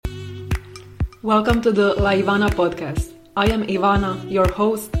Welcome to the La Ivana podcast. I am Ivana, your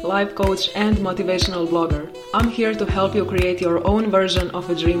host, life coach, and motivational blogger. I'm here to help you create your own version of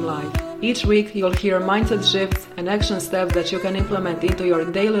a dream life. Each week, you'll hear mindset shifts and action steps that you can implement into your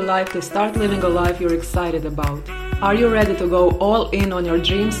daily life to start living a life you're excited about. Are you ready to go all in on your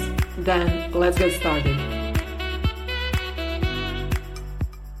dreams? Then let's get started.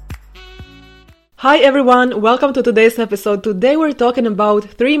 Hi everyone, welcome to today's episode. Today we're talking about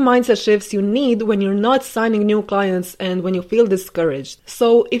 3 mindset shifts you need when you're not signing new clients and when you feel discouraged.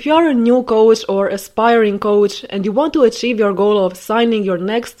 So if you are a new coach or aspiring coach and you want to achieve your goal of signing your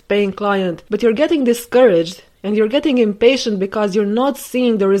next paying client, but you're getting discouraged and you're getting impatient because you're not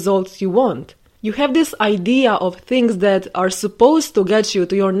seeing the results you want. You have this idea of things that are supposed to get you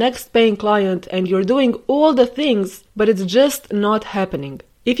to your next paying client and you're doing all the things, but it's just not happening.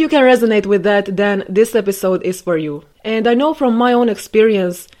 If you can resonate with that, then this episode is for you. And I know from my own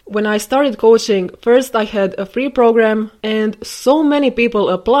experience, when I started coaching, first I had a free program and so many people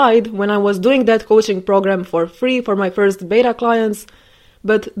applied when I was doing that coaching program for free for my first beta clients.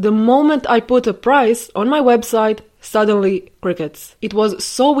 But the moment I put a price on my website, suddenly crickets. It was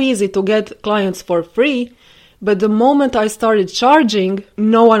so easy to get clients for free, but the moment I started charging,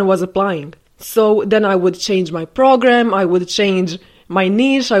 no one was applying. So then I would change my program, I would change my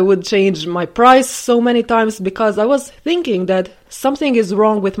niche, I would change my price so many times because I was thinking that something is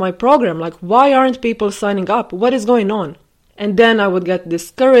wrong with my program. Like, why aren't people signing up? What is going on? And then I would get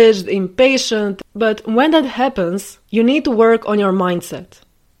discouraged, impatient. But when that happens, you need to work on your mindset.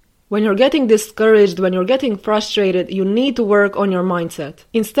 When you're getting discouraged, when you're getting frustrated, you need to work on your mindset.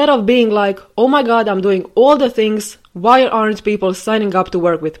 Instead of being like, oh my God, I'm doing all the things. Why aren't people signing up to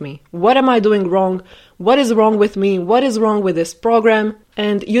work with me? What am I doing wrong? What is wrong with me? What is wrong with this program?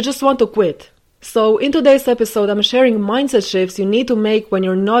 And you just want to quit. So in today's episode, I'm sharing mindset shifts you need to make when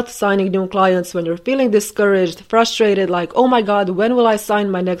you're not signing new clients, when you're feeling discouraged, frustrated, like, oh my God, when will I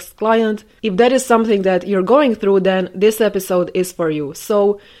sign my next client? If that is something that you're going through, then this episode is for you.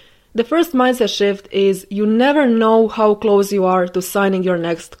 So the first mindset shift is you never know how close you are to signing your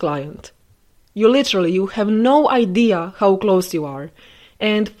next client. You have no idea how close you are.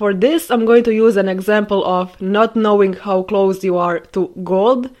 And for this, I'm going to use an example of not knowing how close you are to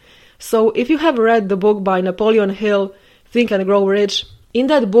gold. So if you have read the book by Napoleon Hill, Think and Grow Rich, in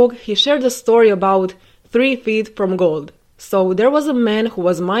that book, he shared a story about 3 feet from gold. So there was a man who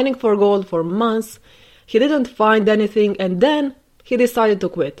was mining for gold for months. He didn't find anything, and then he decided to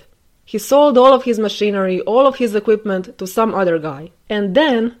quit. He sold all of his machinery, all of his equipment to some other guy. And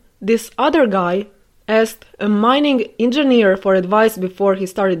then this other guy asked a mining engineer for advice before he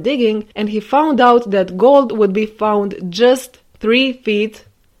started digging, and he found out that gold would be found just 3 feet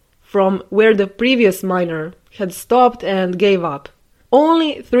from where the previous miner had stopped and gave up.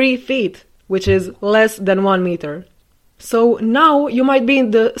 Only 3 feet, which is less than 1 meter. So now you might be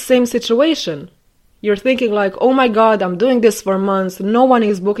in the same situation. You're thinking like, oh my God, I'm doing this for months, no one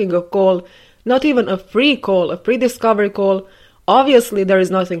is booking a call, not even a free call, a free discovery call. Obviously there is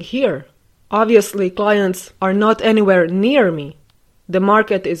nothing here. Obviously, clients are not anywhere near me. The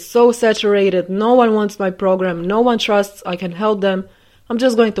market is so saturated, no one wants my program, no one trusts I can help them. I'm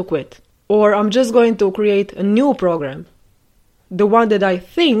just going to quit. Or I'm just going to create a new program. The one that I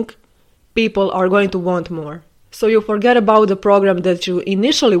think people are going to want more. So you forget about the program that you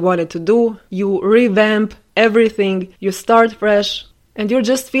initially wanted to do, you revamp everything, you start fresh, and you're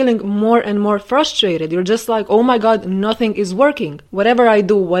just feeling more and more frustrated. You're just like, oh my God, nothing is working. Whatever I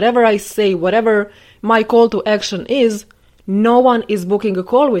do, whatever I say, whatever my call to action is, no one is booking a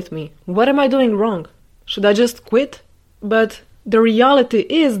call with me. What am I doing wrong? Should I just quit? But the reality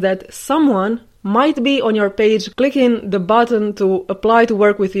is that someone might be on your page clicking the button to apply to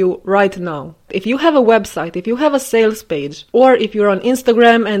work with you right now. If you have a website, if you have a sales page, or if you're on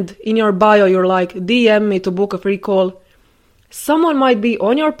Instagram and in your bio you're like, DM me to book a free call, someone might be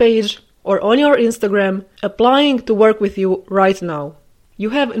on your page or on your Instagram applying to work with you right now. You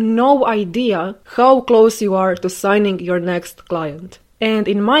have no idea how close you are to signing your next client. And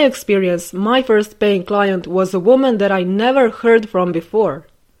in my experience, my first paying client was a woman that I never heard from before.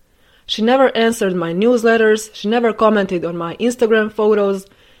 She never answered my newsletters, she never commented on my Instagram photos,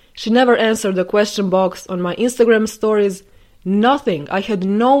 she never answered the question box on my Instagram stories, nothing. I had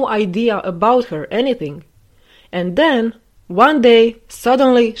no idea about her, anything. And then one day,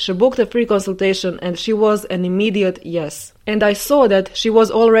 suddenly, she booked a free consultation and she was an immediate yes. And I saw that she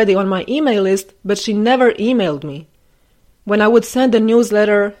was already on my email list, but she never emailed me. When I would send a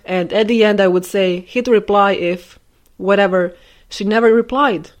newsletter and at the end I would say, hit reply if, whatever, she never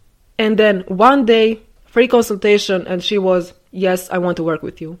replied. And then one day, free consultation, and she was, yes, I want to work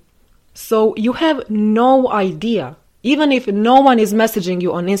with you. So you have no idea. Even if no one is messaging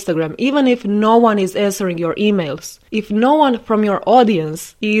you on Instagram, even if no one is answering your emails, if no one from your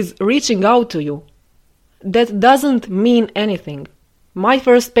audience is reaching out to you, that doesn't mean anything. My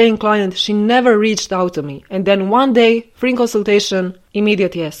first paying client, she never reached out to me. And then one day, free consultation,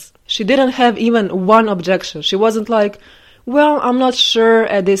 immediate yes. She didn't have even one objection. She wasn't like, well, I'm not sure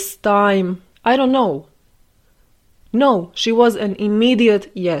at this time. I don't know. No, she was an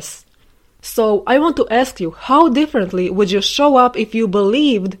immediate yes. So I want to ask you, how differently would you show up if you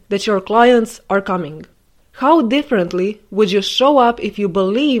believed that your clients are coming? How differently would you show up if you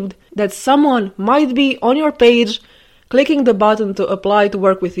believed that someone might be on your page clicking the button to apply to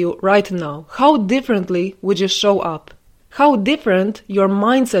work with you right now? How differently would you show up? How different your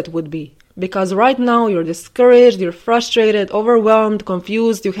mindset would be? Because right now you're discouraged, you're frustrated, overwhelmed,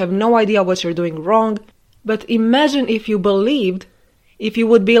 confused, you have no idea what you're doing wrong. But imagine if you believed, if you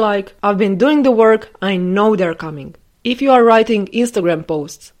would be like, I've been doing the work, I know they're coming. If you are writing Instagram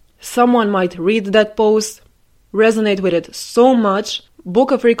posts, someone might read that post, resonate with it so much,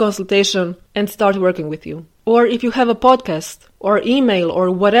 book a free consultation, and start working with you. Or if you have a podcast, or email, or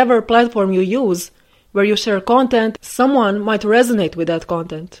whatever platform you use, where you share content, someone might resonate with that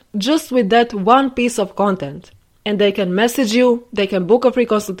content. Just with that one piece of content. And they can message you, they can book a free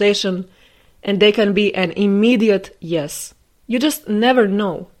consultation, and they can be an immediate yes. You just never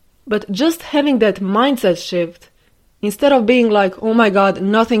know. But just having that mindset shift, instead of being like, oh my god,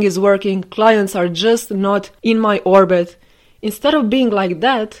 nothing is working, clients are just not in my orbit, instead of being like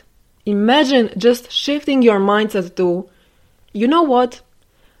that, imagine just shifting your mindset to, you know what?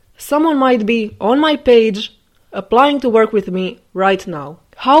 Someone might be on my page, applying to work with me right now.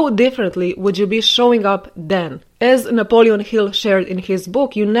 How differently would you be showing up then? As Napoleon Hill shared in his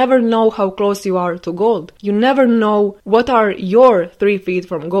book, you never know how close you are to gold. You never know what are your 3 feet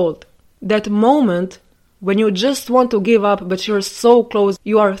from gold. That moment when you just want to give up, but you're so close,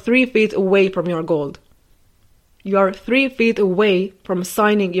 you are 3 feet away from your gold. You are 3 feet away from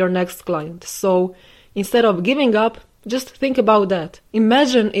signing your next client. So instead of giving up, just think about that.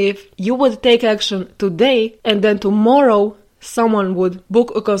 Imagine if you would take action today and then tomorrow someone would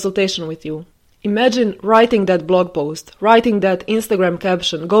book a consultation with you. Imagine writing that blog post, writing that Instagram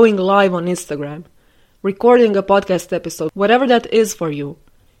caption, going live on Instagram, recording a podcast episode, whatever that is for you.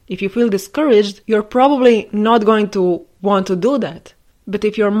 If you feel discouraged, you're probably not going to want to do that. But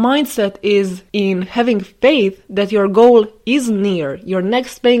if your mindset is in having faith that your goal is near, your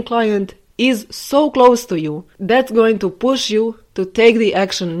next paying client is so close to you, that's going to push you to take the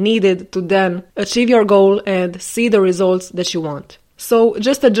action needed to then achieve your goal and see the results that you want. So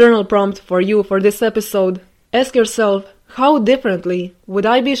just a journal prompt for you for this episode. Ask yourself, how differently would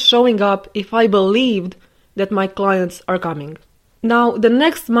I be showing up if I believed that my clients are coming? Now, the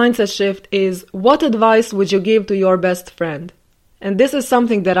next mindset shift is, what advice would you give to your best friend? And this is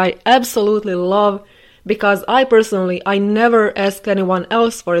something that I absolutely love, because I never ask anyone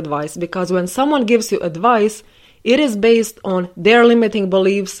else for advice, because when someone gives you advice, it is based on their limiting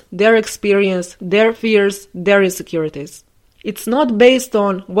beliefs, their experience, their fears, their insecurities. It's not based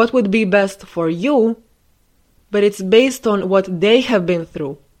on what would be best for you, but it's based on what they have been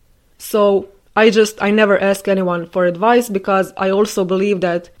through. So I never ask anyone for advice, because I also believe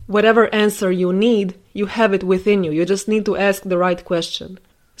that whatever answer you need, you have it within you. You just need to ask the right question.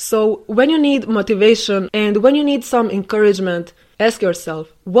 So when you need motivation and when you need some encouragement, ask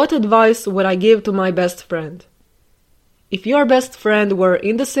yourself, what advice would I give to my best friend? If your best friend were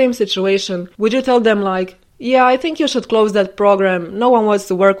in the same situation, would you tell them like, yeah, I think you should close that program, no one wants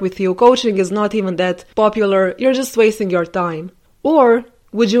to work with you, coaching is not even that popular, you're just wasting your time? Or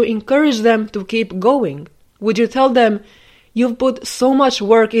would you encourage them to keep going? Would you tell them, you've put so much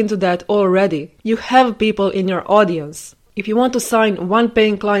work into that already, you have people in your audience. If you want to sign one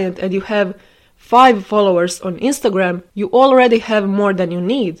paying client and you have 5 followers on Instagram, you already have more than you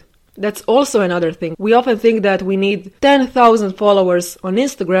need. That's also another thing. We often think that we need 10,000 followers on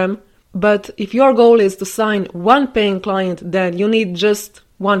Instagram, but if your goal is to sign one paying client, then you need just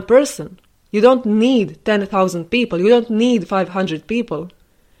one person. You don't need 10,000 people. You don't need 500 people.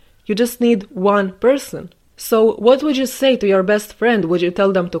 You just need one person. So what would you say to your best friend? Would you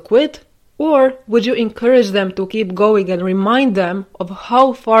tell them to quit? Or would you encourage them to keep going and remind them of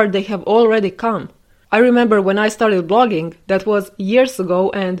how far they have already come? I remember when I started blogging, that was years ago,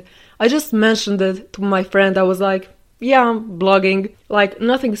 and I just mentioned it to my friend. I was like, yeah, I'm blogging, like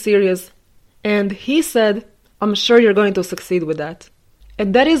nothing serious. And he said, I'm sure you're going to succeed with that.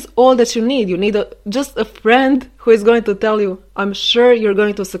 And that is all that you need. You need just a friend who is going to tell you, I'm sure you're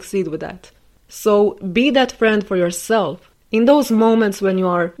going to succeed with that. So be that friend for yourself. In those moments when you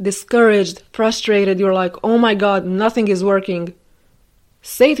are discouraged, frustrated, you're like, oh my God, nothing is working,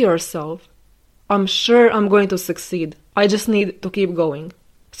 say to yourself, I'm sure I'm going to succeed. I just need to keep going.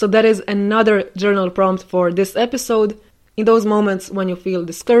 So that is another journal prompt for this episode. In those moments when you feel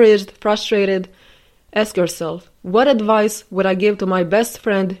discouraged, frustrated, ask yourself, what advice would I give to my best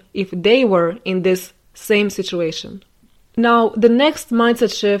friend if they were in this same situation? Now, the next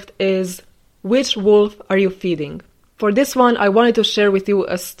mindset shift is, which wolf are you feeding? For this one, I wanted to share with you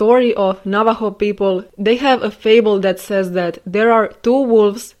a story of Navajo people. They have a fable that says that there are two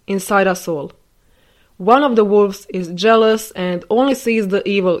wolves inside us all. One of the wolves is jealous and only sees the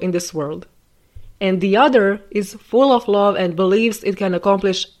evil in this world. And the other is full of love and believes it can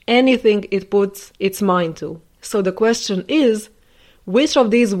accomplish anything it puts its mind to. So the question is, which of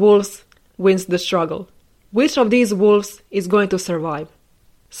these wolves wins the struggle? Which of these wolves is going to survive?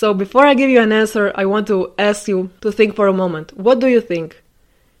 So before I give you an answer, I want to ask you to think for a moment. What do you think?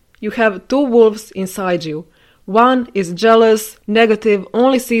 You have two wolves inside you. One is jealous, negative,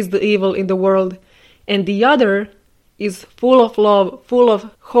 only sees the evil in the world, and the other is full of love, full of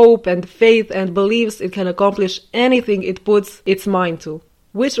hope and faith, and believes it can accomplish anything it puts its mind to.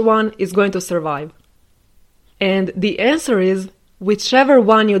 Which one is going to survive? And the answer is whichever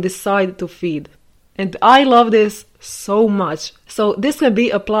one you decide to feed. And I love this so much. So this can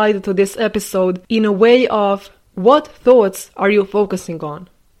be applied to this episode in a way of, what thoughts are you focusing on?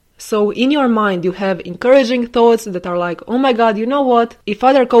 So in your mind, you have encouraging thoughts that are like, oh my God, you know what? If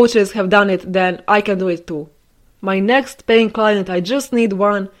other coaches have done it, then I can do it too. My next paying client, I just need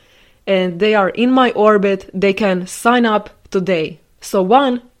one, and they are in my orbit. They can sign up today. So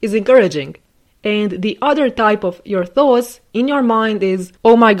one is encouraging. And the other type of your thoughts in your mind is,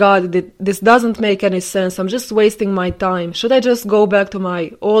 oh my God, this doesn't make any sense. I'm just wasting my time. Should I just go back to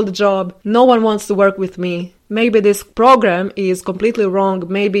my old job? No one wants to work with me. Maybe this program is completely wrong.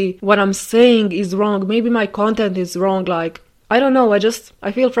 Maybe what I'm saying is wrong. Maybe my content is wrong. Like, I don't know.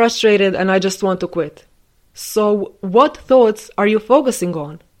 I feel frustrated and I just want to quit. So what thoughts are you focusing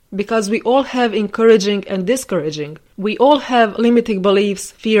on? Because we all have encouraging and discouraging. We all have limiting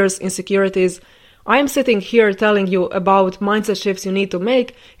beliefs, fears, insecurities. I am sitting here telling you about mindset shifts you need to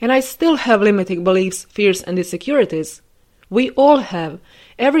make, and I still have limiting beliefs, fears, and insecurities. We all have.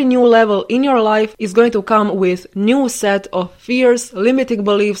 Every new level in your life is going to come with new set of fears, limiting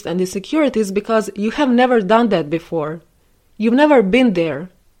beliefs, and insecurities because you have never done that before. You've never been there.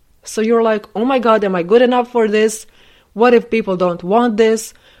 So you're like, oh my God, am I good enough for this? What if people don't want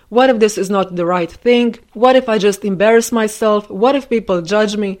this? What if this is not the right thing? What if I just embarrass myself? What if people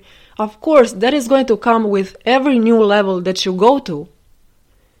judge me? Of course, that is going to come with every new level that you go to.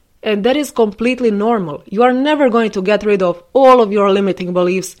 And that is completely normal. You are never going to get rid of all of your limiting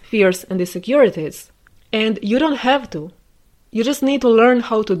beliefs, fears, and insecurities. And you don't have to. You just need to learn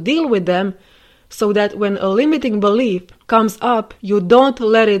how to deal with them so that when a limiting belief comes up, you don't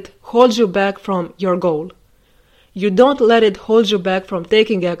let it hold you back from your goal. You don't let it hold you back from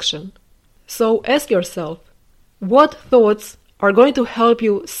taking action. So ask yourself, what thoughts are going to help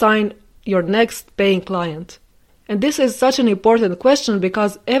you sign your next paying client? And this is such an important question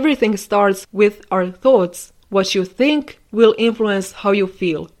because everything starts with our thoughts. What you think will influence how you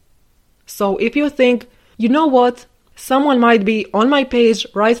feel. So if you think, you know what, someone might be on my page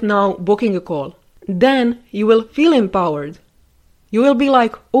right now booking a call, then you will feel empowered. You will be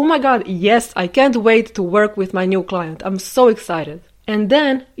like, oh my God, yes, I can't wait to work with my new client. I'm so excited. And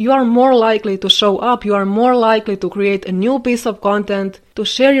then you are more likely to show up. You are more likely to create a new piece of content, to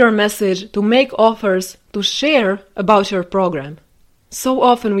share your message, to make offers, to share about your program. So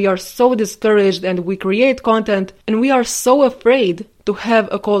often we are so discouraged and we create content and we are so afraid to have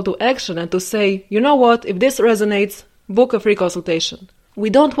a call to action and to say, you know what, if this resonates, book a free consultation. We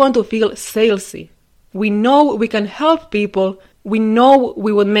don't want to feel salesy. We know we can help people. We know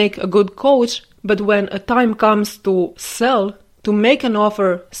we would make a good coach, but when a time comes to sell, to make an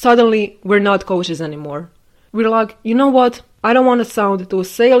offer, suddenly we're not coaches anymore. We're like, you know what? I don't want to sound too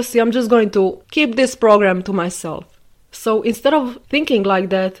salesy. I'm just going to keep this program to myself. So instead of thinking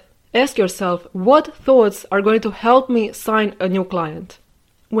like that, ask yourself, what thoughts are going to help me sign a new client?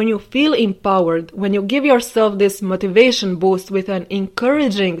 When you feel empowered, when you give yourself this motivation boost with an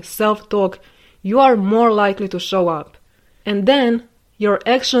encouraging self-talk, you are more likely to show up. And then your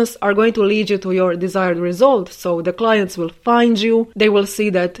actions are going to lead you to your desired result. So the clients will find you. They will see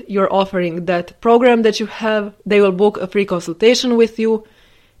that you're offering that program that you have. They will book a free consultation with you.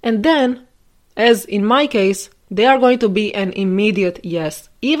 And then, as in my case, they are going to be an immediate yes,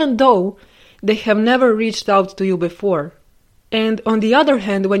 even though they have never reached out to you before. And on the other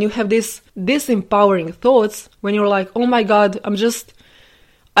hand, when you have these disempowering thoughts, when you're like, oh my God,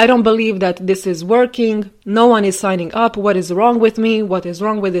 I don't believe that this is working, no one is signing up, what is wrong with me, what is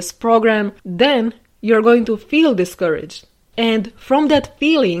wrong with this program, then you're going to feel discouraged. And from that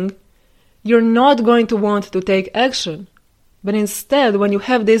feeling, you're not going to want to take action. But instead, when you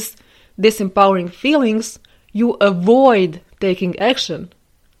have these disempowering feelings, you avoid taking action.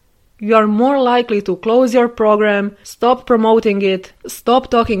 You are more likely to close your program, stop promoting it,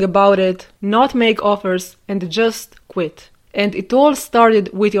 stop talking about it, not make offers, and just quit. And it all started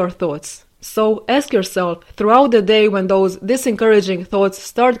with your thoughts. So ask yourself, throughout the day when those disencouraging thoughts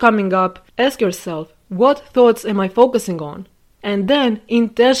start coming up, ask yourself, what thoughts am I focusing on? And then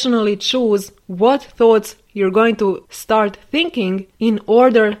intentionally choose what thoughts you're going to start thinking in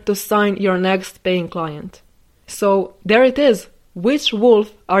order to sign your next paying client. So there it is. Which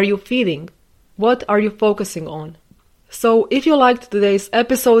wolf are you feeding? What are you focusing on? So if you liked today's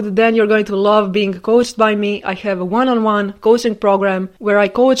episode, then you're going to love being coached by me. I have a one-on-one coaching program where I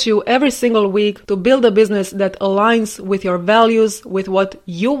coach you every single week to build a business that aligns with your values, with what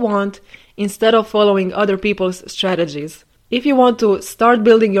you want, instead of following other people's strategies. If you want to start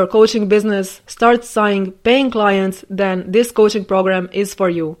building your coaching business, start signing paying clients, then this coaching program is for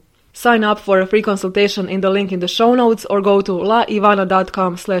you. Sign up for a free consultation in the link in the show notes or go to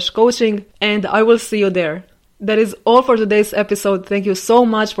laivana.com/coaching and I will see you there. That is all for today's episode. Thank you so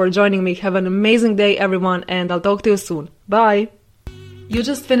much for joining me. Have an amazing day, everyone, and I'll talk to you soon. Bye! You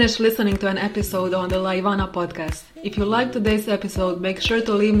just finished listening to an episode on the La Ivana podcast. If you liked today's episode, make sure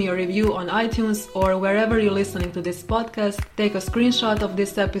to leave me a review on iTunes or wherever you're listening to this podcast. Take a screenshot of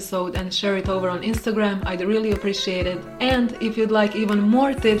this episode and share it over on Instagram. I'd really appreciate it. And if you'd like even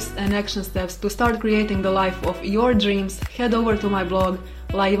more tips and action steps to start creating the life of your dreams, head over to my blog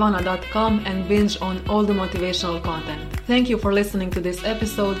laivana.com and binge on all the motivational content. Thank you for listening to this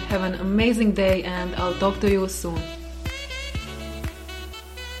episode. Have an amazing day and I'll talk to you soon.